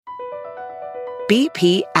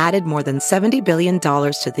BP added more than $70 billion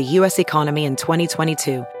to the U.S. economy in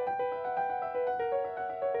 2022.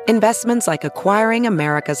 Investments like acquiring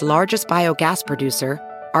America's largest biogas producer,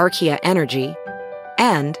 Archaea Energy,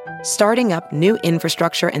 and starting up new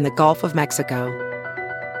infrastructure in the Gulf of Mexico.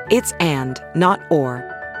 It's and, not or.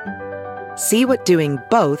 See what doing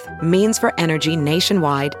both means for energy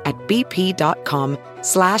nationwide at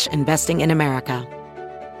bp.com/investing in America.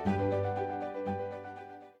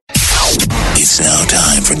 It's now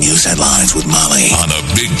time for news headlines with Molly on the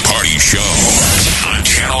Big Party Show on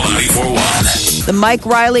Channel 94.1. The Mike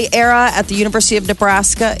Riley era at the University of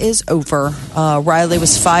Nebraska is over. Riley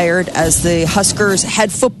was fired as the Huskers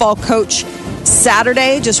head football coach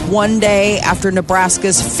Saturday, just one day after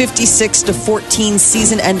Nebraska's 56-14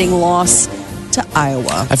 season-ending loss to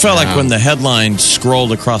Iowa. I felt like when the headline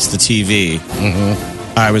scrolled across the TV,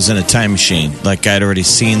 I was in a time machine. Like I'd already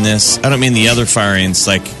seen this. I don't mean the other firings.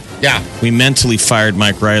 Like, we mentally fired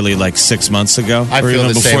Mike Riley like 6 months ago, I or feel even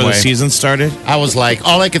the before same the way. season started. I was like,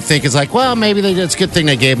 all I could think is like, well, maybe it's a good thing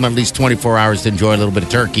they gave him at least 24 hours to enjoy a little bit of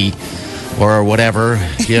turkey or whatever.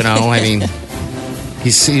 You know, I mean,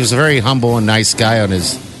 he was a very humble and nice guy on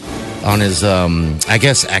his I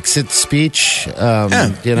guess exit speech. You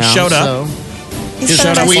know, he showed up. He's He been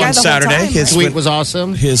showed a up nice guy on the whole Saturday. time, His right? Tweet was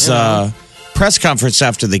awesome. His press conference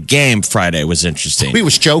after the game Friday was interesting. He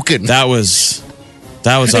was joking. That was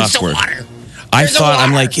There's the awkward. water. I There's the thought,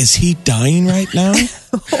 I'm water. like, is he dying right now?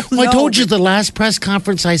 Well, I told you the last press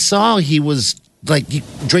conference I saw, he was like, he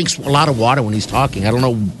drinks a lot of water when he's talking. I don't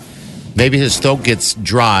know. Maybe his throat gets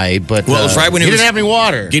dry, but Well, it was right when he he was didn't have any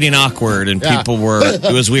water. Getting awkward, and Yeah. people were.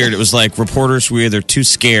 It was weird. It was like reporters were either too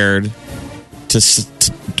scared to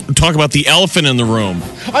talk about the elephant in the room.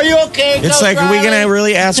 Are you okay? It's Coach like, are we Riley? going to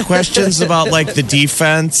really ask questions about like the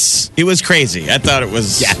defense? It was crazy. I thought it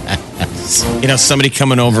was, somebody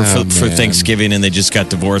coming over for Thanksgiving and they just got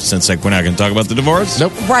divorced. And it's like, we're not going to talk about the divorce?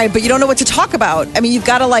 Nope. Right, but you don't know what to talk about. I mean, you've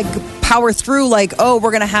got to like power through like, oh,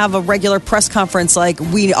 we're going to have a regular press conference. Like,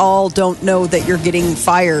 we all don't know that you're getting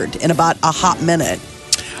fired in about a hot minute.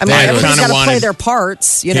 I mean, I everybody's kinda got to play wanted their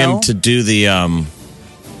parts, you Him know? to do the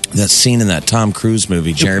that scene in that Tom Cruise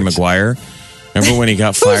movie, Jerry Maguire. Remember when he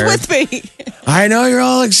got fired? Who's with me? I know you're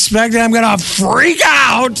all expecting I'm going to freak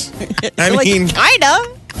out. I Like, mean, kinda.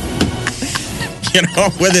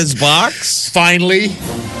 with his box. Finally.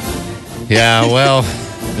 Yeah, well,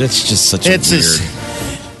 It's just such a it's weird.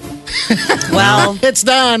 Well, it's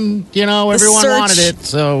done. You know, everyone search wanted it.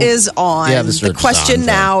 So is on. Yeah, the search is question on,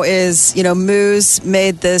 so. now is, Moose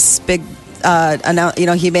made this big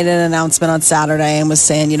he made an announcement on Saturday and was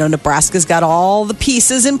saying, Nebraska's got all the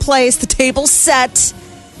pieces in place, the table's set.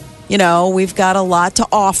 We've got a lot to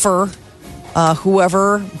offer.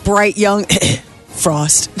 Whoever bright young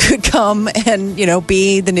Frost could come and,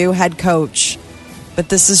 be the new head coach. But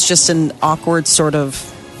this is just an awkward sort of.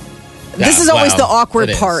 This is always the awkward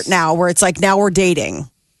it is. part now, where it's like now we're dating.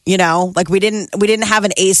 Like we didn't have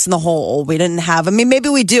an ace in the hole. We didn't have. I mean, maybe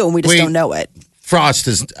we do, and we just don't know it. Frost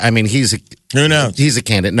is. I mean, Who knows? He's a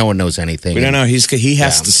candidate. No one knows anything. We don't know. He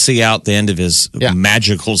has to see out the end of his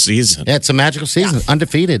magical season. Yeah, it's a magical season.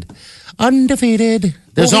 Undefeated.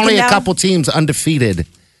 There's Well, we only can a now- couple teams undefeated,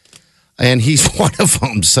 and he's one of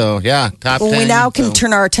them. So yeah, top 10. Well, we now can so.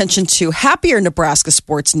 turn our attention to happier Nebraska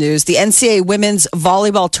sports news. The NCAA women's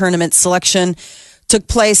volleyball tournament selection took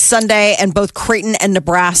place Sunday, and both Creighton and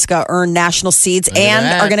Nebraska earned national seeds and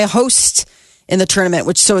that. are going to host in the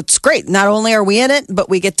tournament, so it's great. Not only are we in it, but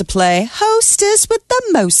we get to play hostess with the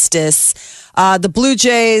mostess. The Blue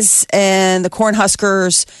Jays and the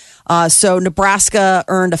Cornhuskers. So Nebraska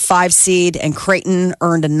earned a 5 seed and Creighton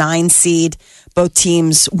earned a 9 seed. Both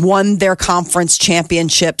teams won their conference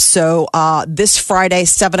championship. So this Friday,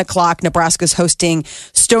 7 o'clock, Nebraska's hosting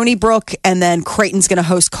Stony Brook, and then Creighton's going to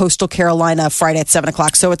host Coastal Carolina Friday at 7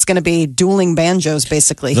 o'clock. So it's going to be dueling banjos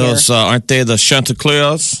basically Those aren't they the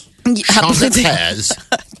Chanticleers? here. Chanticleers.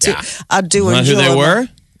 Yeah, I do Is that enjoy who they them. were?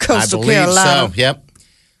 Coastal I believe Carolina. so. Yep.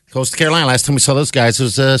 Coastal Carolina. Last time we saw those guys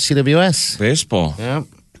was CWS. Baseball. Yeah.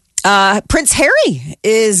 Prince Harry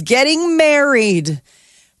is getting married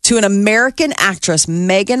to an American actress.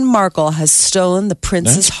 Meghan Markle has stolen the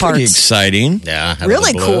prince's That's heart. pretty exciting. Yeah. out of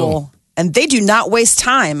Really the blue. cool. And they do not waste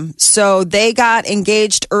time. So they got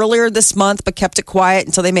engaged earlier this month, but kept it quiet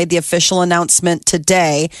until they made the official announcement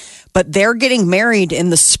today. but they're getting married in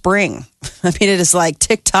the spring. I mean, it is like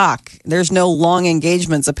TikTok. There's no long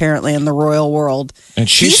engagements apparently in the royal world. And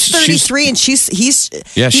he's 33 and she's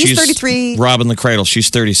 33. Robin the Cradle.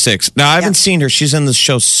 She's 36. Now I haven't seen her. She's in the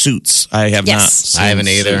show Suits. I have not. I haven't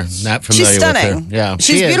either. Not familiar She's stunning. with her. Yeah,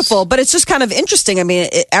 she's beautiful, but it's just kind of interesting. I mean,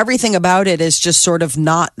 everything about it is just sort of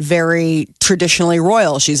not very traditionally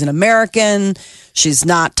royal. She's an American. She's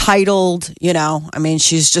not titled, I mean,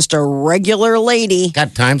 she's just a regular lady.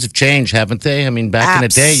 God, times have changed, haven't they? I mean, back in the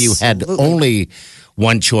day, you had only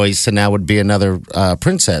one choice, and now would be another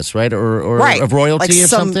princess, right? Or right. of royalty like or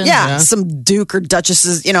something? Yeah, some duke or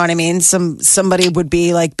duchesses, you know what I mean? Somebody would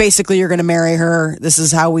be like, basically, you're going to marry her. This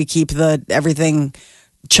is how we keep everything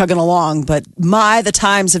chugging along. But the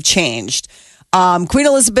times have changed. Queen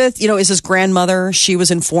Elizabeth, is his grandmother. She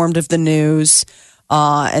was informed of the news.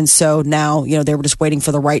 And so now, they were just waiting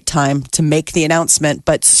for the right time to make the announcement.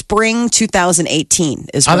 But spring 2018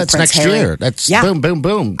 is when that's Prince next Harry, year. That's boom, boom,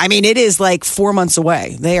 boom. I mean, it is like 4 months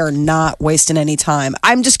away. They are not wasting any time.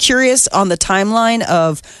 I'm just curious on the timeline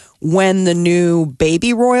of when the new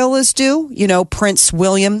baby royal is due. Prince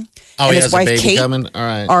William and his wife Kate coming? All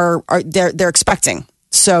right. are they're expecting.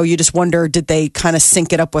 So you just wonder, did they kind of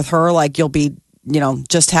sync it up with her? Like you'll be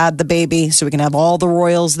just had the baby so we can have all the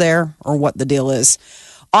royals there, or what the deal is.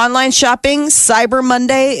 Online shopping, Cyber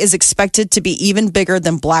Monday is expected to be even bigger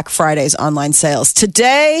than Black Friday's online sales.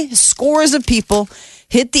 Today, scores of people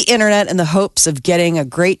hit the internet in the hopes of getting a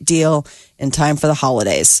great deal in time for the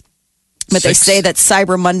holidays. But they say that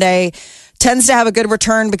Cyber Monday tends to have a good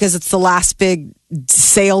return because it's the last big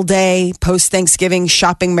sale day, post-Thanksgiving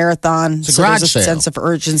shopping marathon. It's a so there's a sale. sense of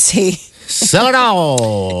urgency. Sell it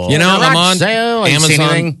all. I'm on sale.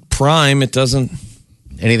 Amazon Prime. It doesn't.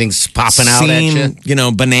 Anything's popping out at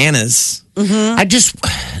you. Bananas. Mm-hmm. I just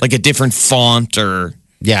like a different font or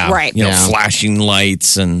right. Flashing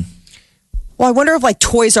lights and. Well, I wonder if like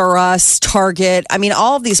Toys R Us, Target, I mean,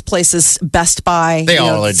 all of these places, Best Buy. They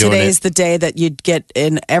all are doing it. Today's the day that you'd get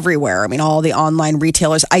in everywhere. I mean, all the online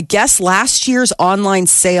retailers. I guess last year's online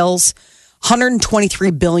sales,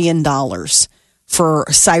 $123 billion for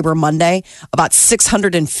Cyber Monday. About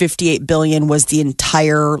 $658 billion was the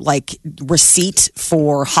entire receipt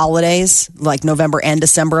for holidays, like November and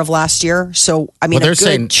December of last year. So, I mean, a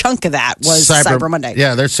good chunk of that was Cyber Monday.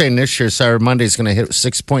 Yeah, they're saying this year Cyber Monday is going to hit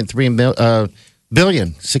 6.3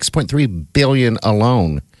 billion, 6.3 billion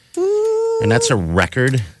alone, and that's a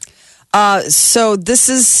record. So this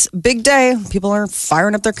is big day. People are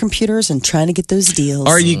firing up their computers and trying to get those deals.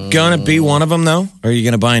 Are you gonna be one of them though? Or are you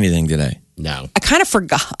gonna buy anything today? No. I kind of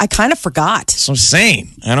forgot. So I'm saying,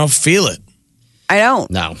 I don't feel it. I don't.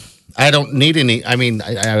 No. I don't need any. I mean,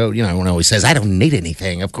 everyone always says, I don't need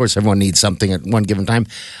anything. Of course, everyone needs something at one given time.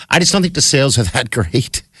 I just don't think the sales are that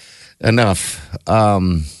great enough.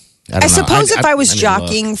 I suppose if I was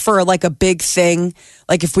jockeying for like a big thing,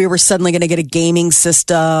 like if we were suddenly going to get a gaming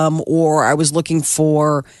system, or I was looking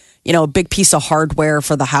for, a big piece of hardware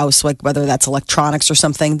for the house, like whether that's electronics or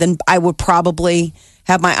something, then I would probably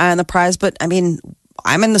have my eye on the prize. But I mean,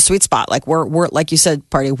 I'm in the sweet spot. Like we're like you said,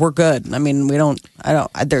 Party, we're good. I mean, we're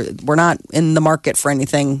not in the market for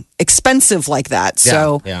anything expensive like that.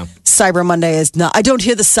 So Cyber Monday is not, I don't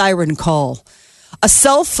hear the siren call. A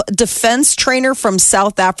self-defense trainer from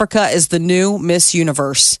South Africa is the new Miss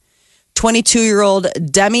Universe. 22-year-old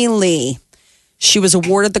Demi Lee. She was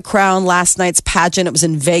awarded the crown last night's pageant. It was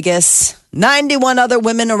in Vegas. 91 other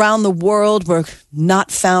women around the world were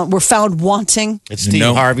found wanting. Did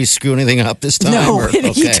Steve Harvey screw anything up this time? No,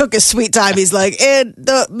 he took a sweet time. He's like, and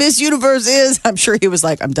the Miss Universe is, I'm sure he was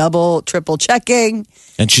like, I'm double, triple checking.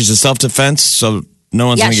 And she's a self-defense, so no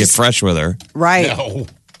one's going to get fresh with her. Right. No.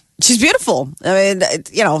 She's beautiful. I mean,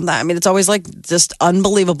 it's always like just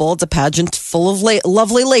unbelievable. It's a pageant full of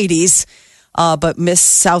lovely ladies. But Miss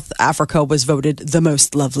South Africa was voted the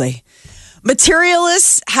most lovely.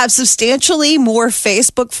 Materialists have substantially more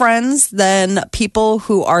Facebook friends than people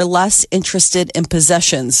who are less interested in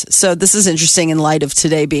possessions. So this is interesting in light of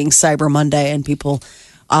today being Cyber Monday and people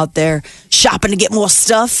out there shopping to get more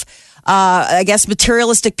stuff. I guess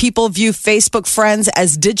materialistic people view Facebook friends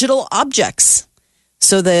as digital objects.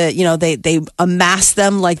 So they amass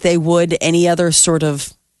them like they would any other sort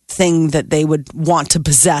of thing that they would want to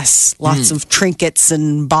possess. Lots of trinkets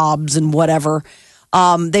and bobs and whatever.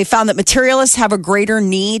 They found that materialists have a greater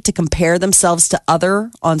need to compare themselves to other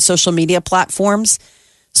on social media platforms.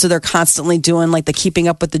 So they're constantly doing like the keeping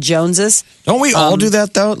up with the Joneses. Don't we all do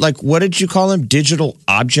that though? Like, what did you call them? Digital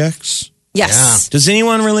objects? Yes. Yeah. Does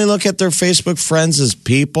anyone really look at their Facebook friends as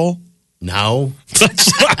people? No.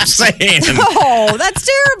 That's what I'm saying. Oh, that's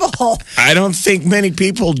terrible. I don't think many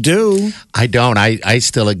people do. I don't. I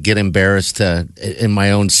still get embarrassed in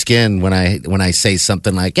my own skin when I say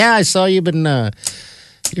something like, "Yeah, I saw you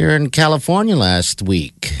you're in California last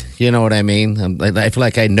week." You know what I mean? I feel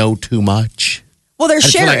like I know too much. Well, they're I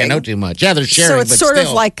sharing. feel like I know too much. Yeah, they're sharing. So it's but sort still.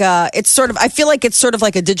 of like I feel like it's sort of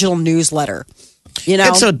like a digital newsletter. You know,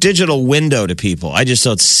 It's a digital window to people. I just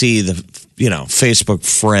don't see the, Facebook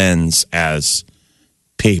friends as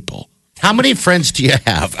people. How many friends do you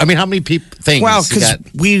have? I mean, how many things? Well, you got?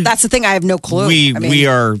 because that's the thing. I have no clue. we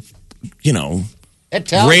are, It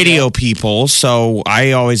tells radio you. people. So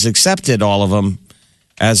I always accepted all of them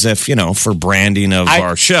as if, for branding of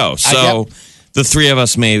our show. So the three of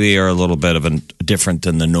us maybe are a little bit of different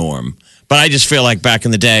than the norm. But I just feel like back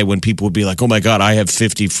in the day when people would be like, oh my God, I have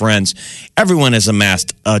 50 friends. Everyone has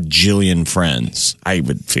amassed a jillion friends, I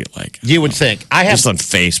would feel like. You would think. I have Just on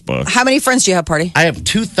Facebook. How many friends do you have, Party? I have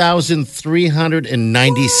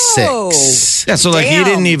 2,396. Yeah, so like you Damn.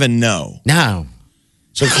 didn't even know. No.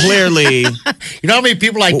 So clearly, You know how many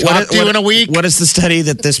people I talk to in a week? What is the study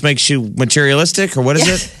that this makes you materialistic, or what is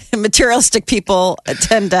it? Materialistic people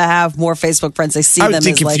tend to have more Facebook friends. They see I them would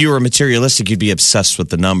think as if like. you were materialistic, you'd be obsessed with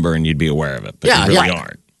the number and you'd be aware of it. But Yeah, you really yeah.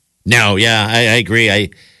 aren't. No, yeah, I agree.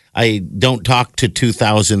 I don't talk to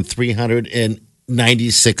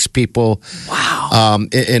 2,396 people. Wow.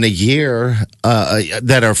 In a year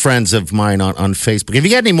that are friends of mine on Facebook. If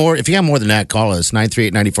you got more than that, call us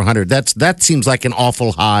 938-9400. That seems like an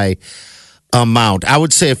awful high amount. I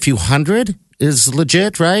would say a few hundred is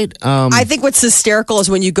legit, right? I think what's hysterical is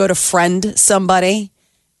when you go to friend somebody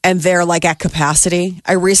and they're like at capacity.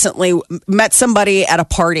 I recently met somebody at a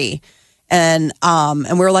party. And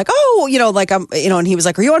we were like, oh, and he was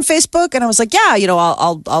like, are you on Facebook? And I was like, yeah,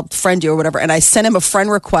 I'll friend you or whatever. And I sent him a friend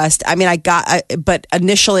request. I mean, but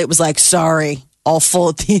initially it was like, sorry, all full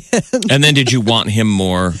at the end. And then did you want him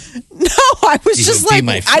more? No, I was You just would be like,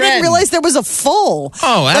 my I didn't friend. realize there was a full.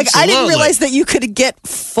 Oh, Like, I didn't absolutely. realize that you could get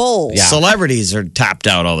full. Yeah. Celebrities are tapped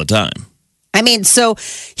out all the time. I mean, so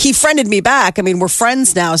he friended me back. I mean, we're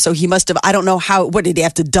friends now, so he must have. I don't know what did he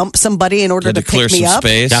have to dump somebody in order Had to to clear pick me some up?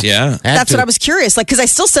 space. Yeah. That's what I was curious, like, because I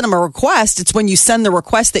still sent him a request. It's when you send the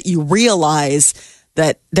request that you realize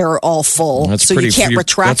that they're all full, That's so pretty, you can't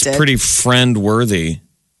retract that's it. pretty friend worthy.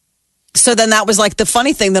 So then that was like the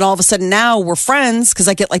funny thing. Then all of a sudden now we're friends because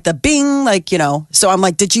I get like the bing, So I'm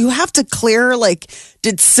like, did you have to clear? Like,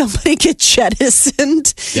 did somebody get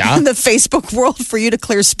jettisoned in the Facebook world for you to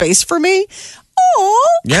clear space for me? Oh,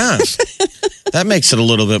 Yeah. That makes it a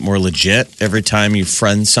little bit more legit. Every time you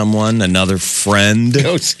friend someone, another friend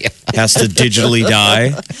has to digitally die.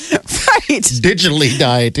 right. digitally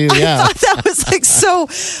die too. Yeah. That was like so.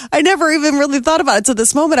 I never even really thought about it to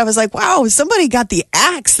this moment. I was like, wow, somebody got the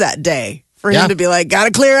axe that day for him Yeah. to be like,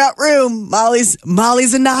 gotta clear out room.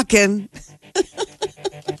 Molly's a knocking.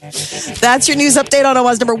 That's your news update on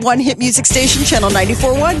Omaha's number one hit music station, Channel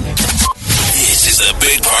 94.1. This is the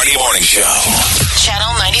Big Party Morning Show.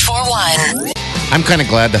 Channel 94.1. I'm kind of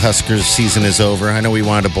glad the Huskers season is over. I know we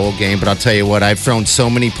wanted a bowl game, but I'll tell you what, I've thrown so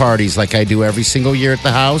many parties like I do every single year at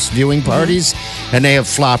the house, viewing parties, and they have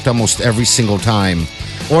flopped almost every single time.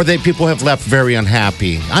 Or people have left very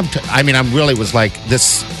unhappy. I really was like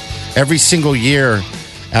this every single year.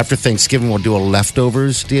 After Thanksgiving, we'll do a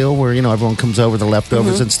leftovers deal where, everyone comes over the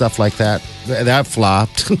leftovers and stuff like that. That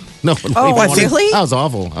flopped. No one Oh, even wanted- really? That was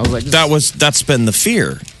awful. I was like, That's been the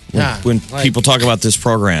fear. Yeah, When like- people talk about this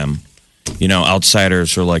program,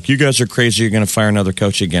 outsiders are like, you guys are crazy, you're going to fire another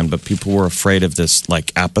coach again. But people were afraid of this,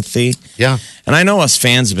 apathy. Yeah. And I know us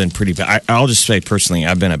fans have been pretty bad. I'll just say personally,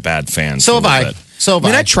 I've been a bad fan. So for a have little I. bit. So have I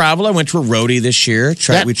mean, I. I traveled. I went to a roadie this year.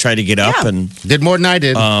 We tried to get up and... Did more than I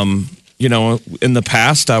did. in the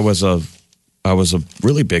past, I was a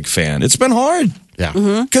really big fan. It's been hard. Yeah.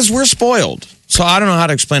 Because we're spoiled. So I don't know how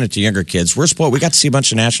to explain it to younger kids. We're spoiled. We got to see a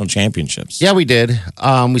bunch of national championships. Yeah, we did.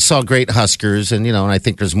 We saw great Huskers, and I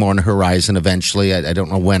think there's more on the horizon eventually. I don't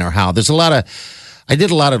know when or how. I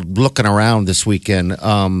did a lot of looking around this weekend.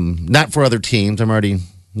 Not for other teams. I'm already,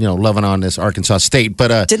 loving on this Arkansas State,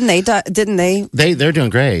 but Didn't they? they're doing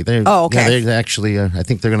great. Oh, okay. They actually, I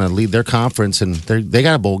think they're going to lead their conference, and they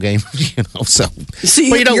got a bowl game. So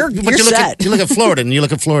you're set. You look at Florida, and you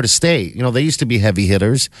look at Florida State. They used to be heavy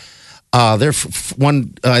hitters. They're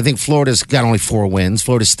one. I think Florida's got only 4 wins.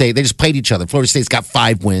 Florida State, they just played each other. Florida State's got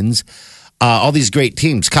 5 wins. All these great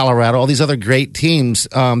teams, Colorado, all these other great teams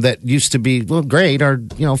that used to be great are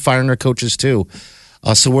firing their coaches too.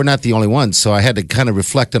 So we're not the only ones. So I had to kind of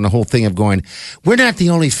reflect on the whole thing of going, we're not the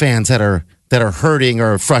only fans that are hurting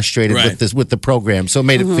or frustrated Right. with the program. So it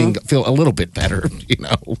made it feel a little bit better.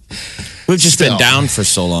 We've just Still. been down for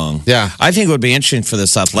so long. Yeah. I think it would be interesting for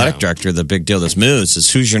this athletic director, the big deal, this moves, is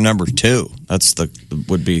who's your number 2? That's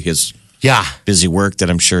would be his busy work that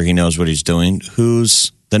I'm sure he knows what he's doing.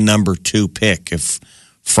 Who's the number 2 pick? If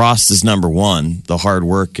Frost is number 1, the hard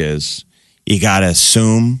work is you got to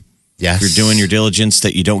assume if you're doing your diligence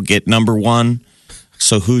that you don't get number 1.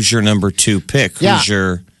 So who's your number 2 pick?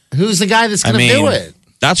 Who's the guy that's going to do it?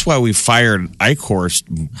 That's why we fired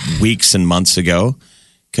Eichhorst weeks and months ago,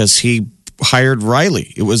 because he hired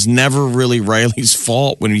Riley. It was never really Riley's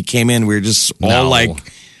fault when he came in. We were just all like,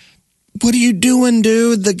 what are you doing,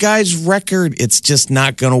 dude? The guy's record, it's just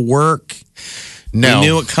not going to work. No. We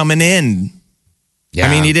knew it coming in. Yeah. I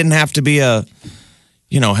mean, he didn't have to be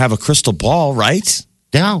have a crystal ball, right?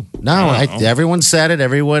 No. Everyone said it.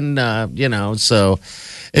 Everyone, so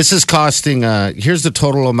this is costing, here's the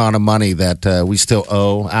total amount of money that we still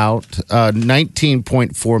owe out,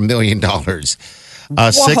 $19.4 million.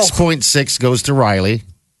 6.6 goes to Riley.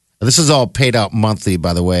 This is all paid out monthly,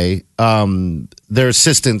 by the way. Their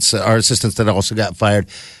assistants, our assistants that also got fired,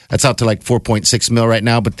 that's out to like 4.6 mil right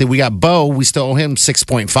now. But then we got Bo. We still owe him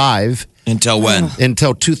 6.5. Until when?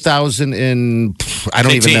 Until 2000 and I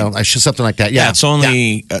don't even know. Something like that. Yeah, it's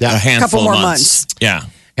only a handful couple more of months. Yeah.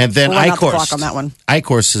 And then Eichhorst on that one.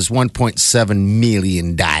 Eichhorst is $1.7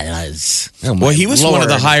 million. Oh, well, he was one of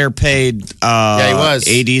the higher paid he was.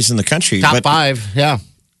 ADs in the country. Top 5, yeah.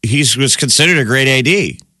 He was considered a great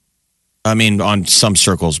AD. I mean, on some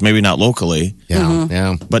circles, maybe not locally.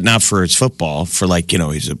 Yeah. But not for his football, for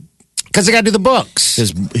he's a... Because they got to do the books.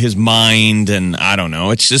 His mind, and I don't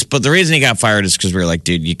know. It's just, but the reason he got fired is because we were like,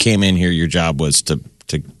 dude, you came in here, your job was to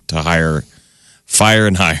fire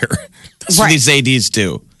and hire. That's what these ADs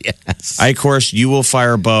do. Yes. Eichhorst, you will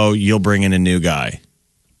fire Bo, you'll bring in a new guy.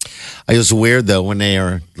 It was weird, though, when they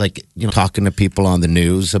are, talking to people on the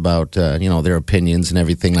news about, their opinions and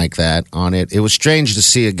everything like that on it. It was strange to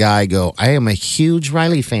see a guy go, I am a huge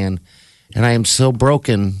Riley fan, and I am so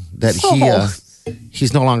broken that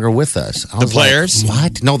he's no longer with us. The players? Like,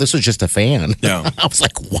 what? No, this was just a fan. No. I was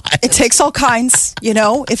like, what? It takes all kinds,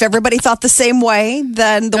 If everybody thought the same way,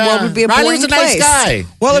 then the world would be a boring Riley was a place. nice guy.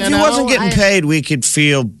 Well, if he wasn't getting paid, we could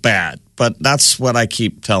feel bad. But that's what I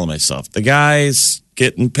keep telling myself. The guy's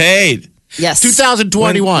getting paid. Yes.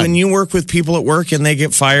 2021. When you work with people at work and they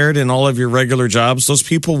get fired in all of your regular jobs, those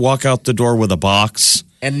people walk out the door with a box.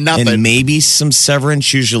 And nothing. And maybe some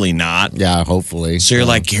severance, usually not. Yeah, hopefully. So you're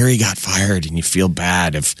like, Gary got fired, and you feel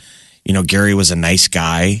bad if, Gary was a nice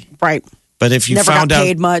guy. Right. But if you Never found got out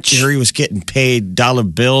paid much. Gary was getting paid dollar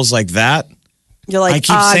bills like that, you're like,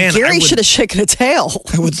 Gary should have shaken a tail.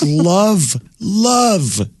 I would love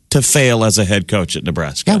to fail as a head coach at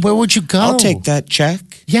Nebraska. Yeah, where would you go? I'll take that check.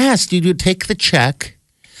 Yes, you take the check.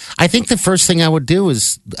 I think the first thing I would do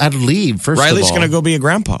is I'd leave first Riley's of all. going to go be a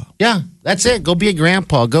grandpa. Yeah, that's it. Go be a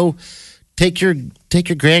grandpa. Go take your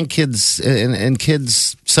grandkids and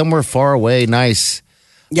kids somewhere far away, nice.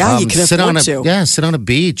 Yeah, you can afford to. Yeah, sit on a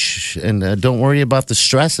beach and don't worry about the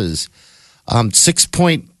stresses.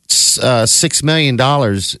 $6.6 million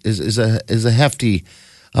is a hefty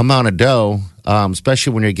amount of dough,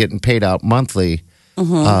 especially when you're getting paid out monthly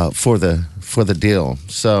for the deal.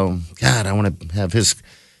 So, God, I want to have his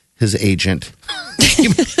agent.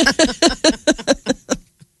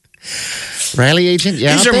 Riley agent,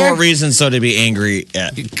 yeah. These are more reasons, though, to be angry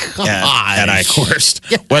at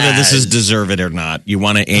Eichhorst. Yes. Whether this is deserved or not. You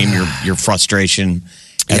want to aim your frustration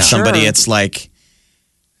at somebody. Sure. It's like,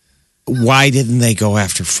 why didn't they go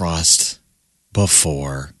after Frost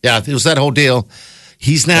before? Yeah, it was that whole deal.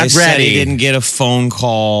 He's not They ready. said he didn't get a phone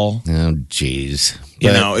call. Oh, jeez.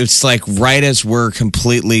 It's like right as we're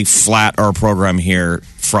completely flat our program here,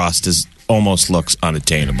 Frost almost looks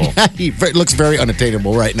unattainable. He looks very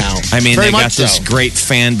unattainable right now. I mean, very they got much this so. great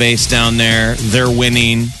fan base down there. They're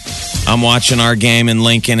winning. I'm watching our game in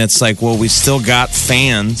Lincoln. It's like, well, we still got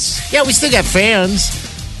fans. Yeah, we still got fans.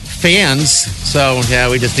 So, yeah,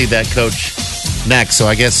 we just need that coach next. So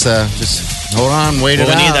I guess just hold on, wait it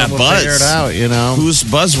out. We need that buzz. Figure it out, Who's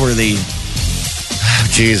buzzworthy?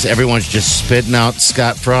 Jeez, everyone's just spitting out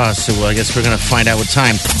Scott Frost. So I guess we're going to find out what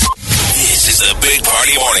time. This is the Big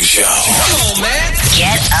Party Morning Show. Come on, man.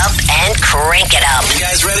 Get up and crank it up. You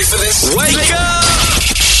guys ready for this? Wake up!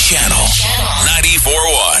 Channel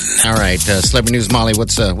 94.1. All right, Celebrity News, Molly,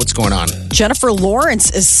 what's going on? Jennifer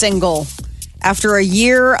Lawrence is single. After a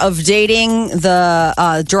year of dating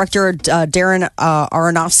the director Darren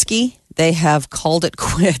Aronofsky, they have called it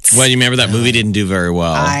quits. Well, you remember that movie didn't do very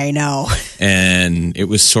well. I know. And it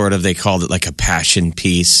was sort of, they called it like a passion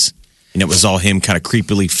piece. And it was all him kind of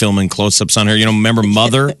creepily filming close-ups on her. Remember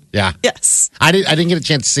Mother? Yeah. Yes. I didn't get a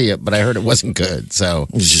chance to see it, but I heard it wasn't good. So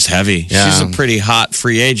It was just heavy. Yeah. She's a pretty hot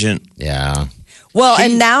free agent. yeah. Well,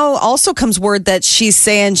 and now also comes word that she's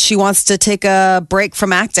saying she wants to take a break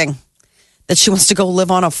from acting, that she wants to go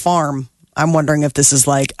live on a farm. I'm wondering if this is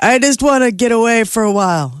like, I just want to get away for a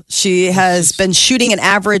while. She has been shooting an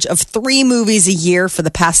average of 3 movies a year for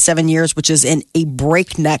the past 7 years, which is in a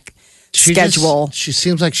breakneck schedule. She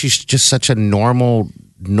seems like she's just such a normal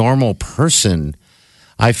person.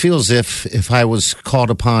 I feel as if I was called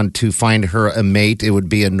upon to find her a mate, it would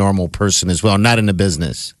be a normal person as well, not in the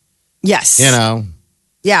business. Yes.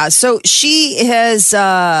 Yeah, so she is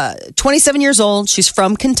 27 years old. She's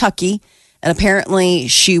from Kentucky, and apparently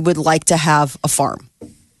she would like to have a farm.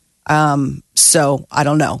 So I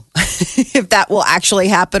don't know if that will actually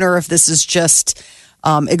happen or if this is just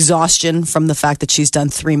exhaustion from the fact that she's done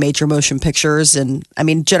 3 major motion pictures. And I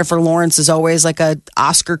mean, Jennifer Lawrence is always like a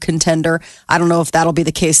Oscar contender. I don't know if that'll be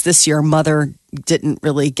the case this year. Mother didn't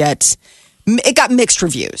really get... It got mixed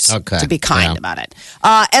reviews, to be kind about it.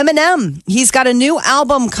 Eminem, he's got a new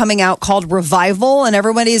album coming out called Revival, and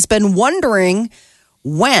everybody's been wondering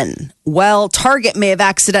when. Well, Target may have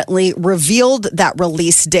accidentally revealed that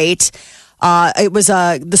release date. It was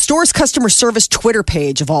the store's customer service Twitter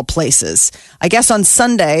page of all places. I guess on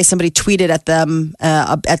Sunday, somebody tweeted at them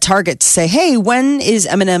at Target to say, hey, when is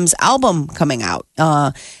Eminem's album coming out?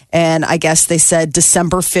 And I guess they said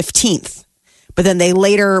December 15th. But then they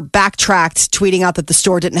later backtracked, tweeting out that the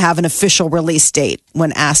store didn't have an official release date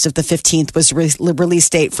when asked if the 15th was release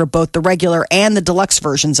date for both the regular and the deluxe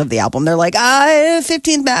versions of the album. They're like,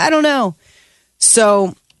 15th, I don't know.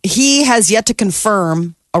 So he has yet to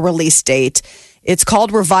confirm a release date. It's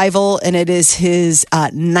called Revival, and it is his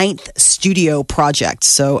 9th studio project.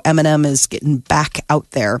 So Eminem is getting back out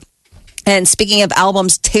there. And speaking of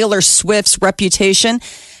albums, Taylor Swift's Reputation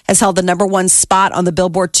has held the #1 spot on the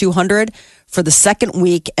Billboard 200 for the 2nd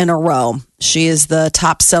week in a row. She is the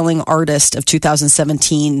top-selling artist of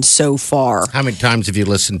 2017 so far. How many times have you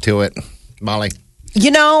listened to it, Molly?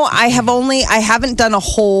 I haven't done a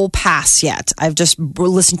whole pass yet. I've just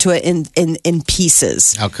listened to it in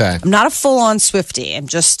pieces. Okay. I'm not a full-on Swiftie. I'm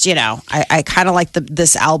just, I kind of like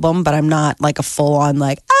this album, but I'm not like a full-on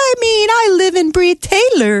I live and breathe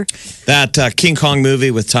Taylor. That King Kong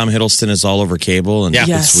movie with Tom Hiddleston is all over cable, and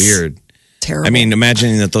it's weird. Terrible. I mean,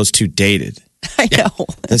 imagining that those two dated. I know.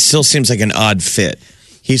 That still seems like an odd fit.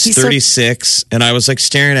 He's 36, and I was like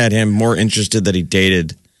staring at him, more interested that he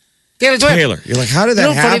dated Taylor. You're like, how did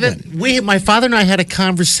that happen? My father and I had a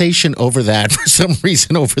conversation over that for some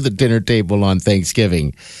reason over the dinner table on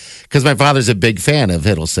Thanksgiving, because my father's a big fan of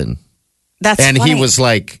Hiddleston. And he was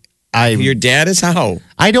like, Your dad is how?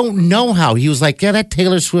 I don't know how. He was like, yeah, that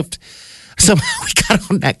Taylor Swift. Somehow we got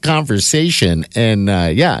on that conversation, and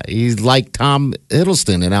he's like Tom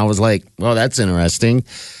Hiddleston, and I was like, well, that's interesting.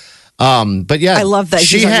 But yeah, I love that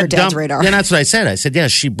she's on your dad's radar. Yeah, that's what I said. I said, yeah,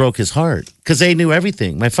 she broke his heart because they knew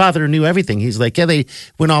everything. My father knew everything. He's like, yeah, they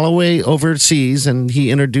went all the way overseas, and he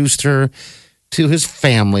introduced her to his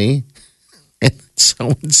family, and so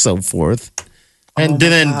on and so forth. And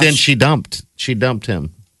then she dumped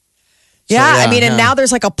him. Yeah, and now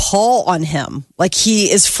there's like a pall on him. Like he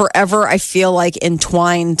is forever, I feel like,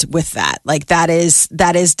 entwined with that. Like that is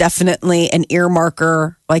definitely an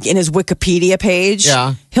earmarker, like in his Wikipedia page.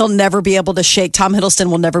 Yeah. He'll never be able to shake, Tom Hiddleston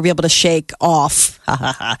will never be able to shake off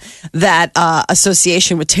that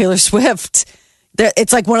association with Taylor Swift.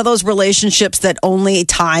 It's like one of those relationships that only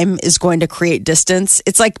time is going to create distance.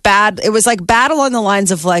 It's like bad. It was like bad along the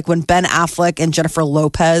lines of like when Ben Affleck and Jennifer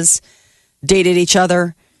Lopez dated each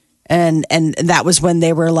other. And that was when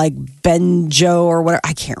they were like Benjo or whatever.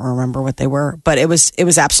 I can't remember what they were, but it was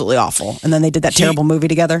absolutely awful. And then they did that terrible movie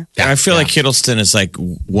together. I feel like Hiddleston is like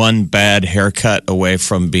one bad haircut away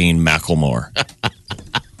from being Macklemore,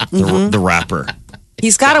 the rapper.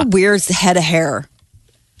 He's got a weird head of hair.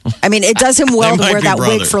 I mean, it does him well to wear that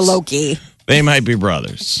wig for Loki. They might be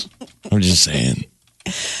brothers. I'm just saying.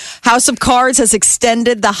 House of Cards has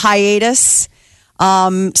extended the hiatus.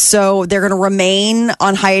 So they're going to remain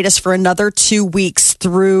on hiatus for another 2 weeks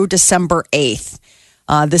through December 8th.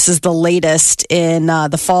 This is the latest in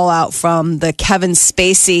the fallout from the Kevin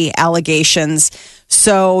Spacey allegations.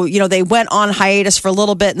 So, they went on hiatus for a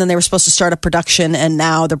little bit and then they were supposed to start a production. And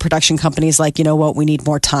now the production company's like, you know what, we need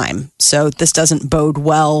more time. So this doesn't bode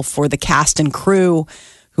well for the cast and crew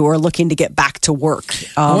who are looking to get back to work.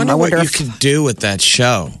 I wonder what you could do with that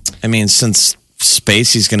show. I mean, since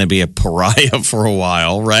Spacey's going to be a pariah for a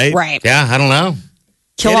while, right? Right. Yeah, I don't know.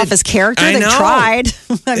 kill off his character. They tried.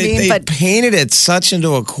 They painted it such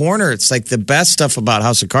into a corner. It's like the best stuff about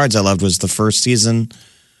House of Cards I loved was the first season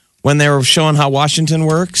when they were showing how Washington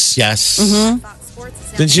works. Yes.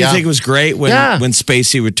 Didn't you think it was great when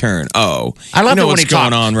Spacey returned? Oh, I love what's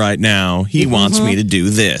going on right now. He wants me to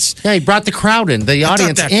do this. Yeah, he brought the crowd in, the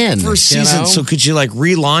audience in. First season, so could you like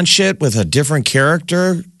relaunch it with a different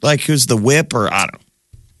character? Like who's the whip or I don't know.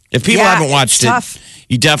 If people haven't watched it,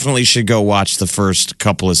 you definitely should go watch the first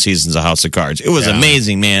couple of seasons of House of Cards. It was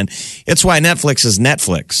amazing, man. It's why Netflix is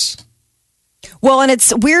Netflix. Well, and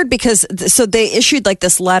it's weird because so they issued like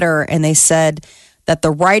this letter and they said that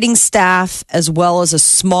the writing staff as well as a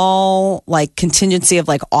small like contingency of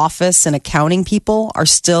like office and accounting people are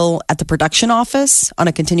still at the production office on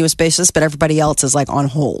a continuous basis, but everybody else is like on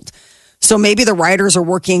hold. So maybe the writers are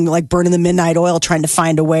working like burning the midnight oil trying to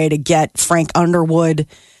find a way to get Frank Underwood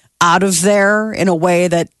out of there in a way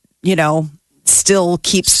that, you know, still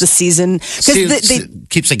keeps the season.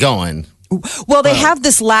 Keeps it going. Well, they have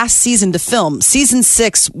this last season to film. Season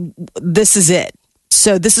 6, this is it.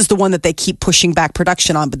 So this is the one that they keep pushing back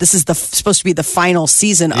production on. But this is supposed to be the final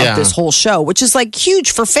season of this whole show, which is like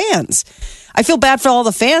huge for fans. I feel bad for all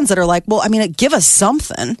the fans that are like, well, I mean, give us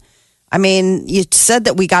something. I mean, you said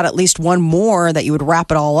that we got at least one more that you would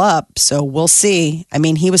wrap it all up. So we'll see. I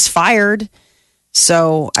mean, he was fired.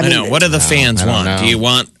 So, I mean, know. What do the fans want? Do you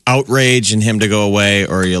want outrage and him to go away?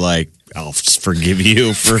 Or are you like, I'll just forgive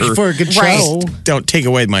you for a good show? Don't take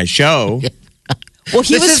away my show. Well,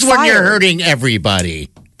 this is when you're hurting everybody.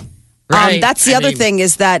 Right? That's the other thing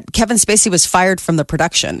is that Kevin Spacey was fired from the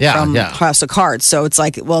production from House of Cards. So it's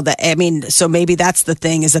like, well, so maybe that's the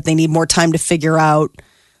thing is that they need more time to figure out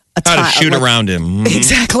how to shoot around him. Mm-hmm.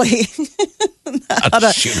 Exactly.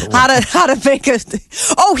 how to make a.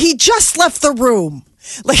 Oh, he just left the room.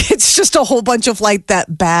 Like it's just a whole bunch of like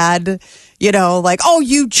that bad, you know, like oh,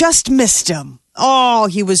 you just missed him. Oh,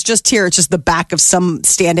 he was just here. It's just the back of some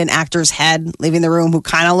stand-in actor's head leaving the room who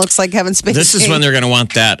kind of looks like Kevin Spacey. This is when they're going to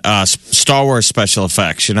want that Star Wars special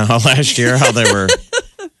effects. You know how last year how they were,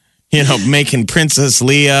 you know, making Princess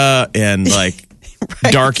Leia and like.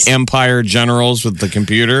 Right. Dark Empire generals with the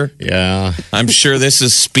computer. Yeah. I'm sure this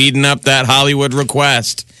is speeding up that Hollywood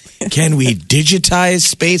request. Can we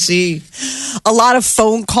digitize Spacey? A lot of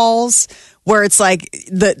phone calls where it's like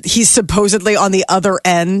he's supposedly on the other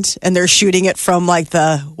end and they're shooting it from like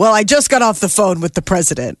I just got off the phone with the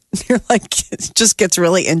president. You're like, it just gets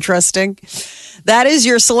really interesting. That is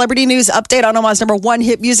your celebrity news update on Omaha's #1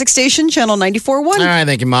 hit music station, Channel 94.1. All right,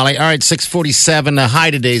 thank you, Molly. All right, 647. The high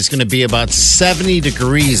today is going to be about 70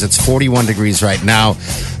 degrees. It's 41 degrees right now.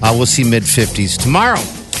 We'll see mid-50s tomorrow.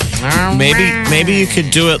 Maybe you could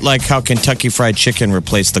do it like how Kentucky Fried Chicken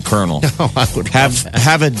replaced the Colonel. Oh, I would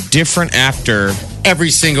have a different actor every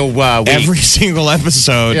single week. Every single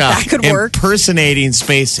episode. Yeah. That could work. Impersonating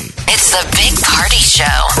Spacey. It's the Big Party Show.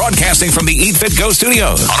 Broadcasting from the Eat Fit Go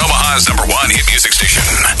studios on Omaha's #1 hit music station,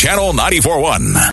 Channel 94.1.